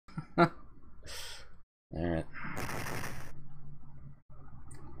Alright.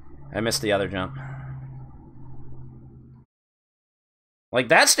 I missed the other jump. Like,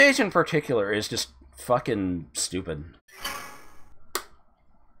 that stage in particular is just fucking stupid.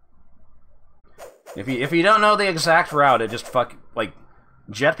 If you don't know the exact route, it just like,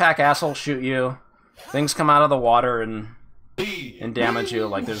 jetpack assholes shoot you, things come out of the water and damage you.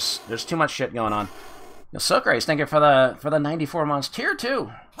 Like, there's too much shit going on. Silk Race, thank you for the 94 months. Tier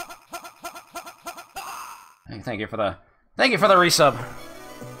 2. Thank you for the resub.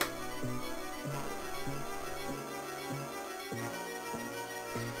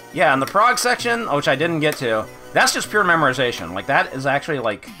 Yeah, and the prog section, which I didn't get to, that's just pure memorization. Like, that is actually,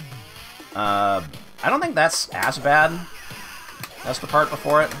 like, I don't think that's as bad. That's the part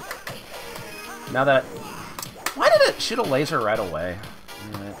before it. Now that... Why did it shoot a laser right away?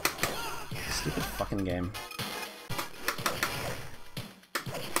 Right. Stupid fucking game.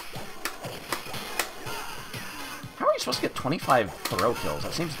 How are you supposed to get 25 throw kills?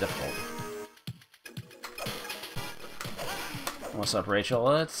 That seems difficult. What's up,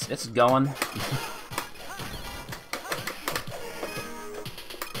 Rachel? It's going.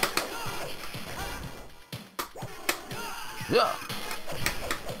 Yeah.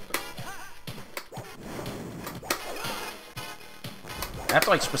 I have to,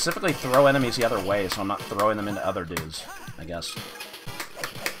 like, specifically throw enemies the other way, so I'm not throwing them into other dudes, I guess.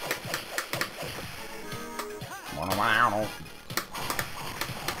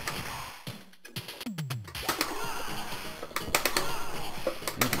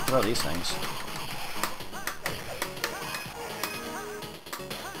 You can throw these things.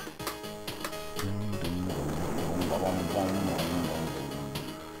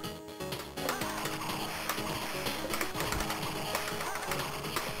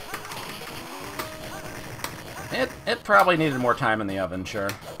 It probably needed more time in the oven, sure.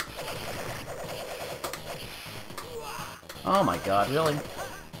 Oh my god, really?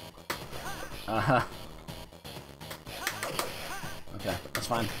 Uh-huh. Okay, that's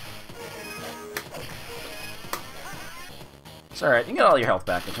fine. It's alright, you can get all your health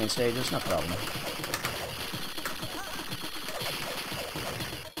back between stages, no problem.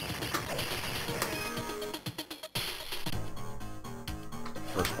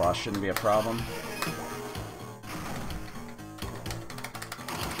 First boss shouldn't be a problem.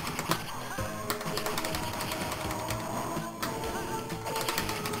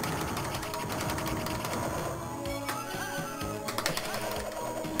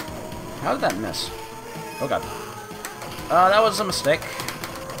 How did that miss? Oh god. That was a mistake.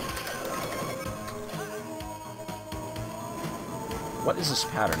 What is this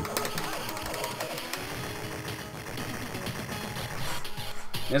pattern?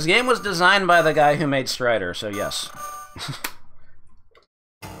 This game was designed by the guy who made Strider, so yes.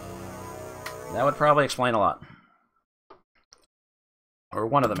 That would probably explain a lot. Or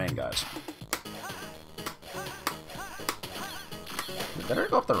one of the main guys. Better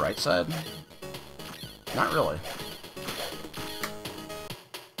go up the right side? Not really.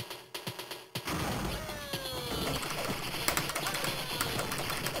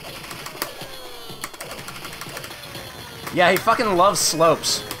 Yeah, he fucking loves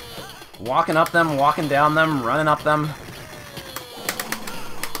slopes. Walking up them, walking down them, running up them.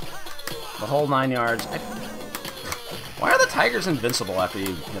 The whole 9 yards. Why are the tigers invincible after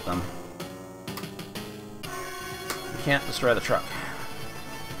you hit them? You can't destroy the truck.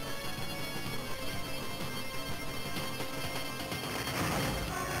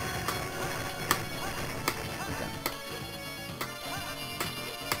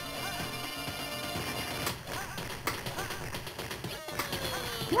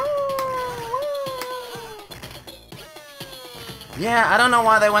 Yeah, I don't know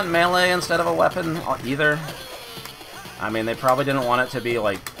why they went melee instead of a weapon, either. I mean, they probably didn't want it to be,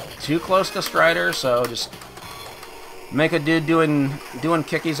 like, too close to Strider, so just make a dude doing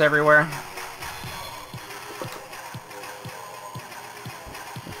kickies everywhere.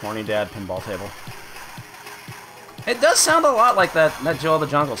 Horny Dad pinball table. It does sound a lot like that Joe of the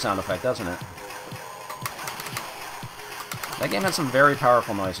Jungle sound effect, doesn't it? That game had some very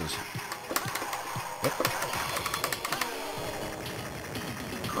powerful noises. Yep.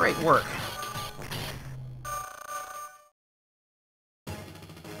 Great work.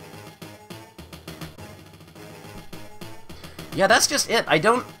 Yeah, that's just it. I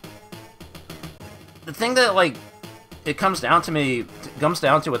don't... The thing that, like, it comes down to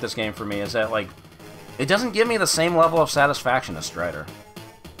with this game for me is that, like, it doesn't give me the same level of satisfaction as Strider.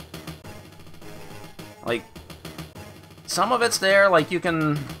 Like, some of it's there, like, you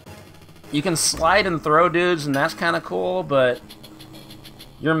can slide and throw dudes, and that's kind of cool, but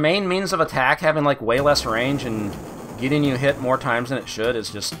your main means of attack having, like, way less range and getting you hit more times than it should is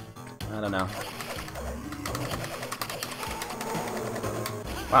just... I don't know.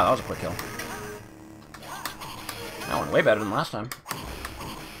 Wow, that was a quick kill. That went way better than last time.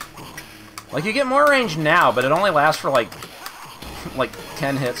 Like, you get more range now, but it only lasts for, like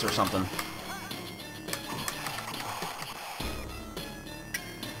 10 hits or something.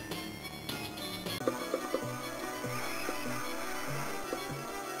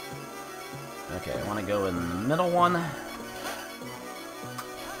 Okay, I want to go in the middle one.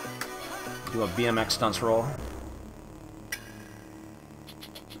 Do a BMX stunts roll.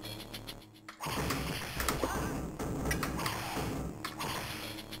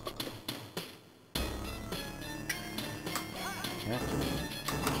 Okay.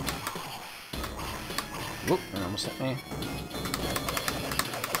 Whoop, that almost hit me.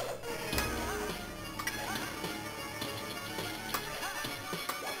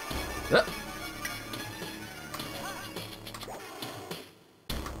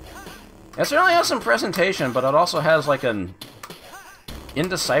 It certainly has some presentation, but it also has, like, an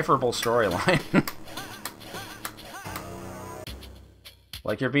indecipherable storyline.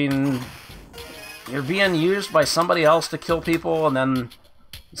 Like, you're being used by somebody else to kill people, and then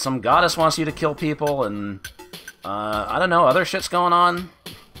some goddess wants you to kill people, and, I don't know, other shit's going on.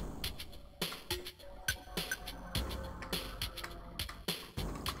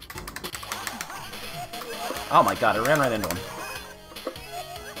 Oh my god, I ran right into him.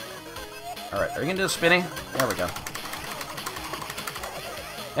 Alright, are you gonna do the spinning? There we go.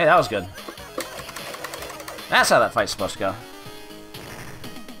 Hey, that was good. That's how that fight's supposed to go.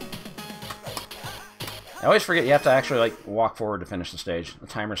 I always forget you have to actually, like, walk forward to finish the stage. The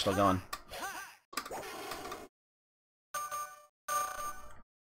timer's still going.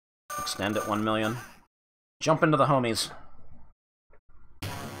 Extend at 1 million. Jump into the homies.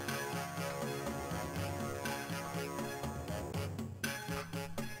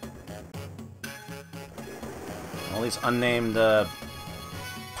 All these unnamed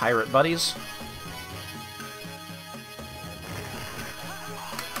pirate buddies.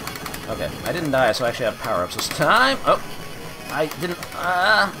 Okay, I didn't die, so I actually have power-ups this time. Oh, I didn't.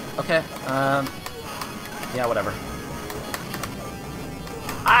 Okay. Yeah, whatever.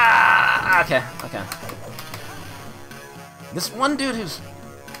 Ah, okay, okay. This one dude who's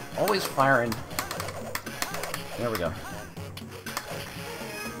always firing. There we go.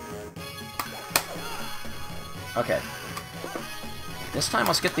 Okay. This time,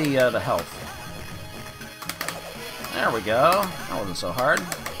 let's get the health. There we go. That wasn't so hard.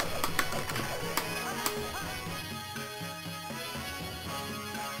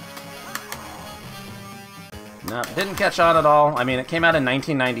 No, didn't catch on at all. I mean, it came out in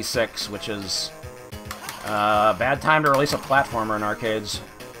 1996, which is a bad time to release a platformer in arcades.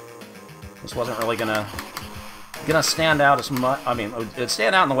 This wasn't really gonna stand out as much. I mean, it'd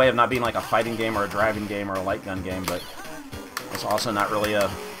stand out in the way of not being like a fighting game or a driving game or a light gun game, but it's also not really a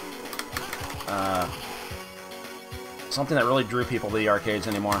something that really drew people to the arcades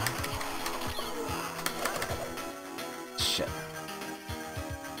anymore. Shit.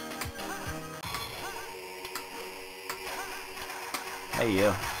 Hey,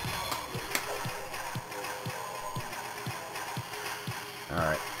 you.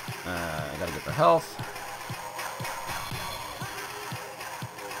 Alright. I gotta get the health.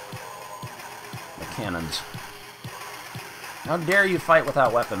 The cannons. How dare you fight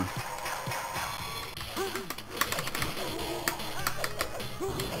without weapon?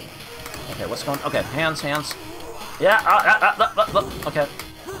 Okay, what's going on? Okay, hands. Yeah, okay.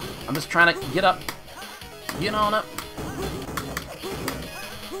 I'm just trying to get up. Get on up.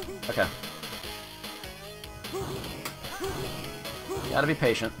 Okay. Gotta be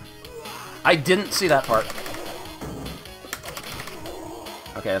patient. I didn't see that part.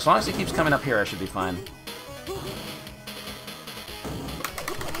 Okay, as long as he keeps coming up here, I should be fine.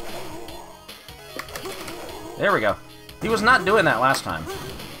 There we go. He was not doing that last time.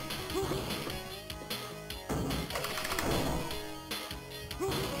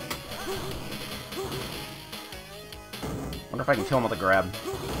 Wonder if I can kill him with a grab.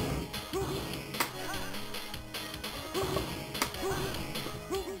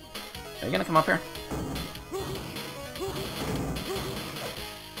 Are you gonna come up here?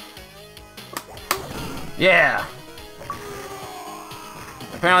 Yeah!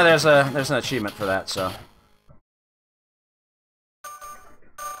 Apparently there's an achievement for that, so...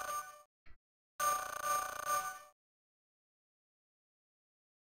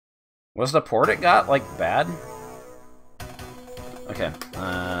 Was the port it got, like, bad? Okay,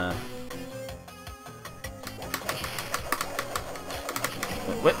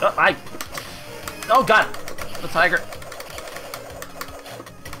 Wait, oh god! The tiger!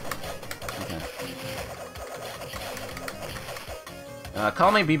 Okay.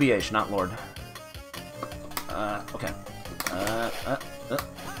 Call me BBH, not Lord. Okay.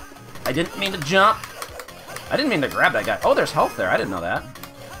 I didn't mean to jump! I didn't mean to grab that guy. Oh, there's health there. I didn't know that.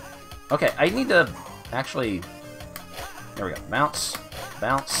 Okay, I need to actually... There we go. Bounce.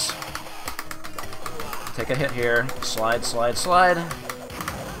 Bounce. Take a hit here. Slide, slide, slide.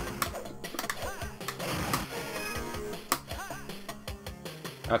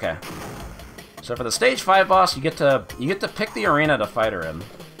 Okay. So for the stage 5 boss, you get to pick the arena to fight her in,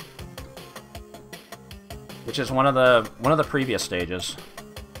 which is one of the previous stages.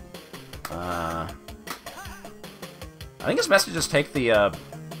 I think it's best to just take the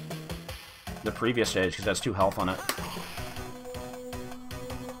previous stage because it has 2 health on it.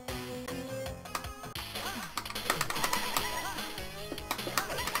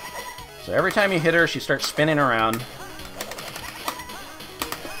 So every time you hit her, she starts spinning around.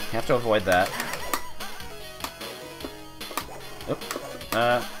 You have to avoid that. Oop.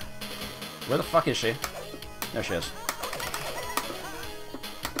 Where the fuck is she? There she is.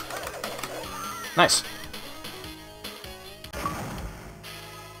 Nice.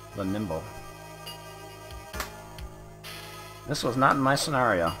 The nimble. This was not in my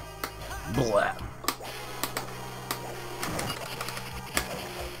scenario. Blah.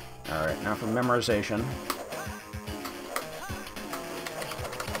 Alright, now for memorization.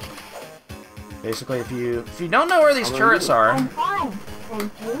 Basically, if you don't know where these turrets are, I'm fine,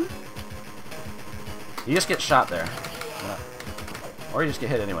 thank you. You just get shot there. Or you just get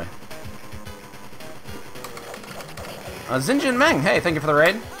hit anyway. Xinjin Meng, hey, thank you for the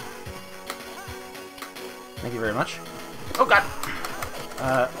raid. Thank you very much. Oh god!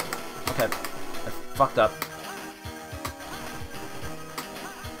 Okay. I fucked up.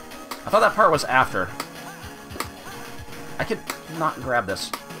 I thought that part was after. I could not grab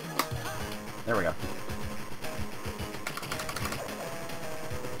this. There we go.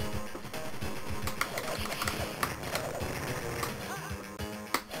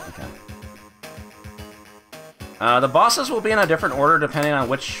 Okay. The bosses will be in a different order depending on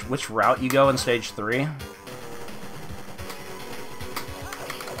which route you go in stage 3.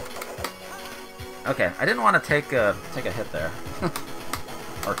 Okay, I didn't want to take a hit there.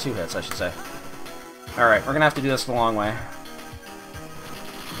 Or 2 hits, I should say. Alright, we're gonna have to do this the long way.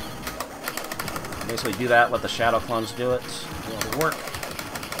 Basically do that, let the shadow clones do it. Do all the work.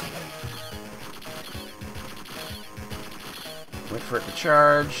 Wait for it to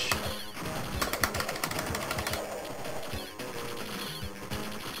charge.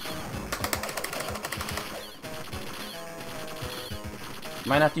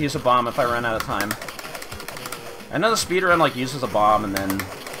 Might have to use a bomb if I run out of time. I know the speedrun like uses a bomb and then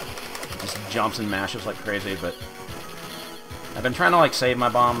just jumps and mashes like crazy, but I've been trying to like save my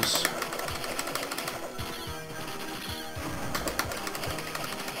bombs.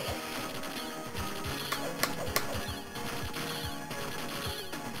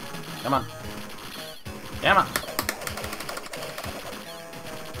 Come on. Come on.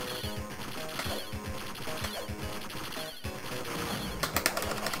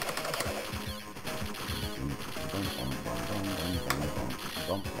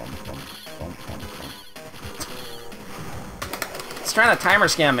 It's trying to timer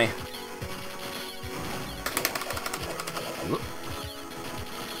scam me.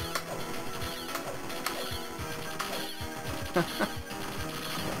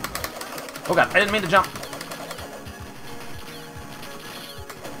 Oh god, I didn't mean to jump.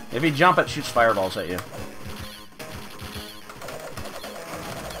 If you jump, it shoots fireballs at you.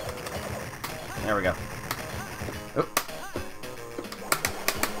 There we go. Oop.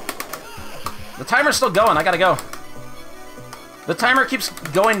 The timer's still going, I gotta go. The timer keeps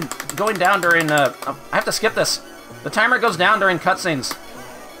going down during, I have to skip this. The timer goes down during cutscenes.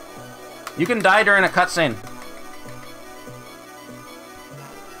 You can die during a cutscene.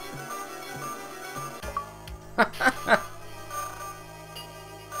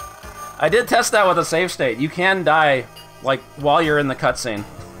 I did test that with a save state. You can die, like, while you're in the cutscene.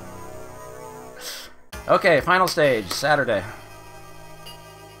 Okay, final stage, Saturday.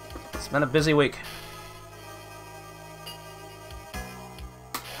 It's been a busy week.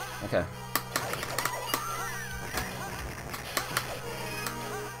 Okay.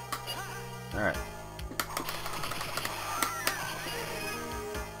 Alright.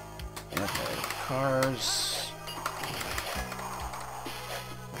 Okay, cars.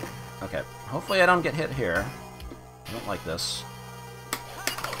 Okay, hopefully I don't get hit here. I don't like this.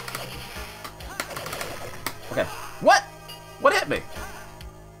 Okay, what? What hit me?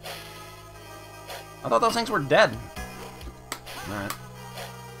 I thought those things were dead. Alright.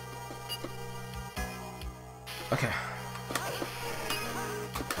 Okay.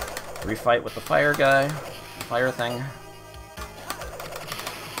 Refight with the fire guy. Fire thing.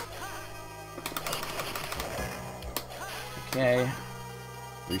 Okay.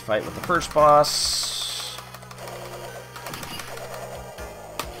 Refight with the first boss.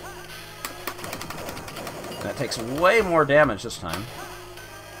 That takes way more damage this time.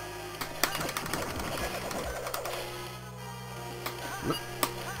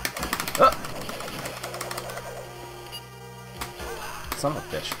 Oh. Son of a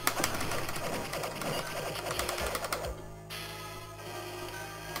bitch.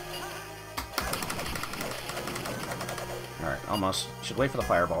 Alright, almost. Should wait for the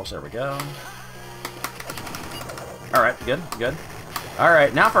fireballs. There we go. Alright, good, good.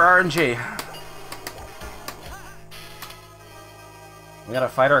 Alright, now for RNG. We gotta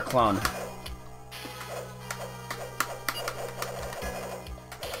fight our clone.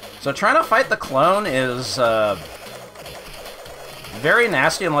 So trying to fight the clone is very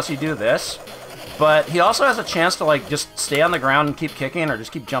nasty unless you do this. But he also has a chance to like just stay on the ground and keep kicking or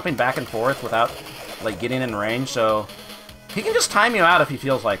just keep jumping back and forth without like getting in range. So he can just time you out if he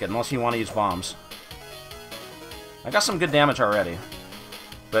feels like it, unless you want to use bombs. I got some good damage already.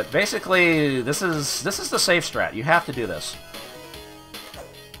 But basically, this is the safe strat. You have to do this.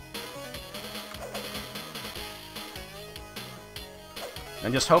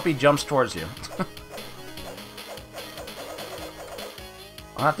 And just hope he jumps towards you.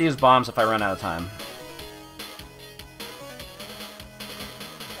 I'll have to use bombs if I run out of time.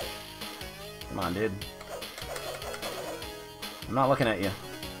 Come on, dude. I'm not looking at you.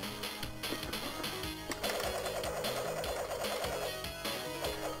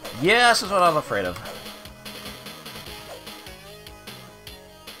 Yeah, this is what I was afraid of.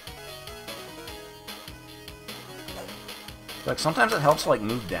 Like, sometimes it helps to, like,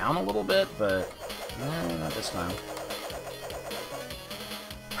 move down a little bit, but... not this time.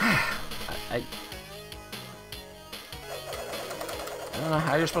 I don't know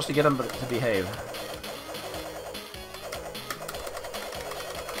how you're supposed to get him to behave.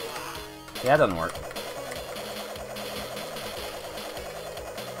 Yeah, it doesn't work.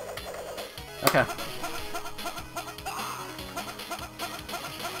 Okay.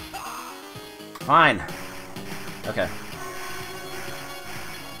 Fine. Okay.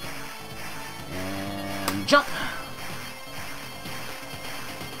 And jump!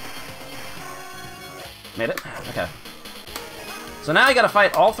 Made it? Okay. So now I gotta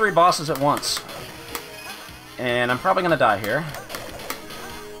fight all three bosses at once. And I'm probably gonna die here.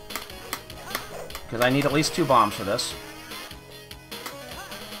 Because I need at least 2 bombs for this.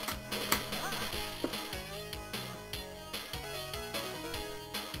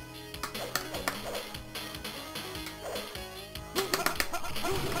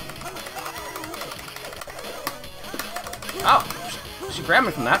 Oh! She grabbed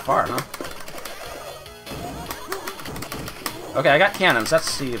me from that far, huh? Okay, I got cannons.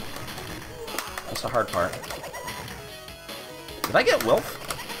 That's the hard part. Did I get Wilf?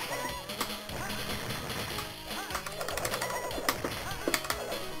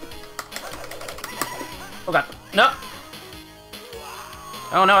 Oh god. No!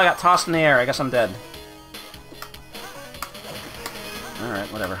 Oh no, I got tossed in the air. I guess I'm dead.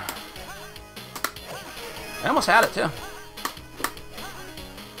 Alright, whatever. I almost had it, too.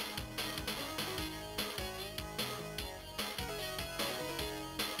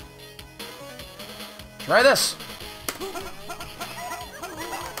 Try this!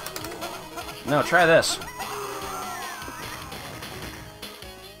 No, try this.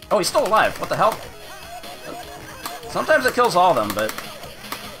 Oh, he's still alive. What the hell? Sometimes it kills all of them, but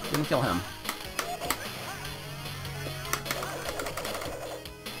didn't kill him.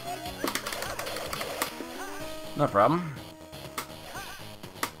 No problem.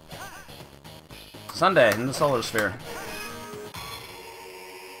 Sunday in the solar sphere.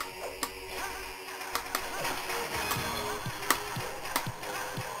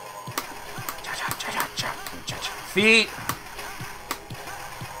 Feet!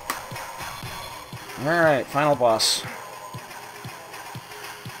 Alright, final boss.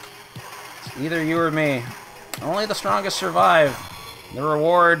 It's either you or me. Only the strongest survive. The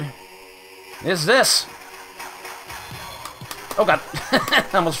reward is this! Oh god! I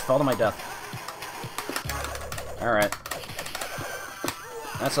almost fell to my death. Alright.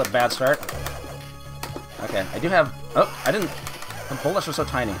 That's a bad start. Okay, I do have... Oh, I didn't... The bullets are so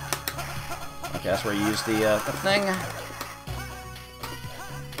tiny. Okay, that's where you use the thing.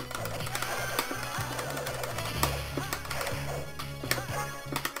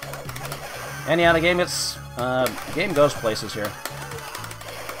 And yeah, the game goes places here.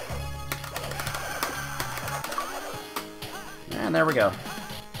 And there we go.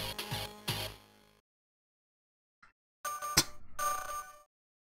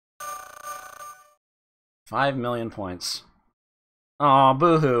 $5 million points. Aw,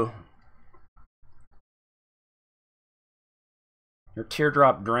 boo-hoo. Your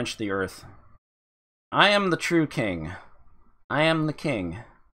teardrop drenched the earth. I am the true king. I am the king.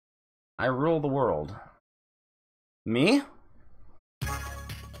 I rule the world. Me?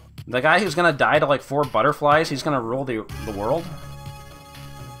 The guy who's gonna die to like 4 butterflies, he's gonna rule the world?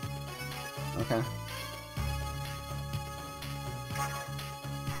 Okay.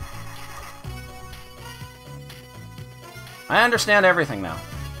 I understand everything now.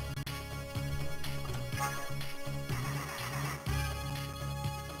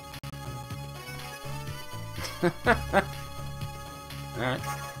 Alright.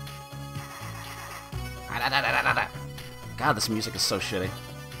 God, this music is so shitty.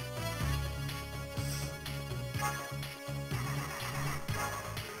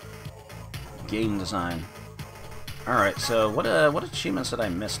 Game design. Alright, so what achievements did I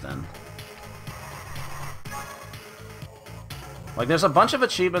miss then? Like, there's a bunch of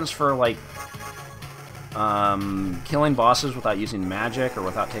achievements for, like, killing bosses without using magic or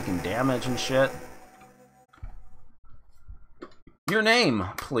without taking damage and shit. Your name,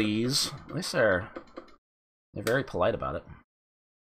 please. At least they're very polite about it.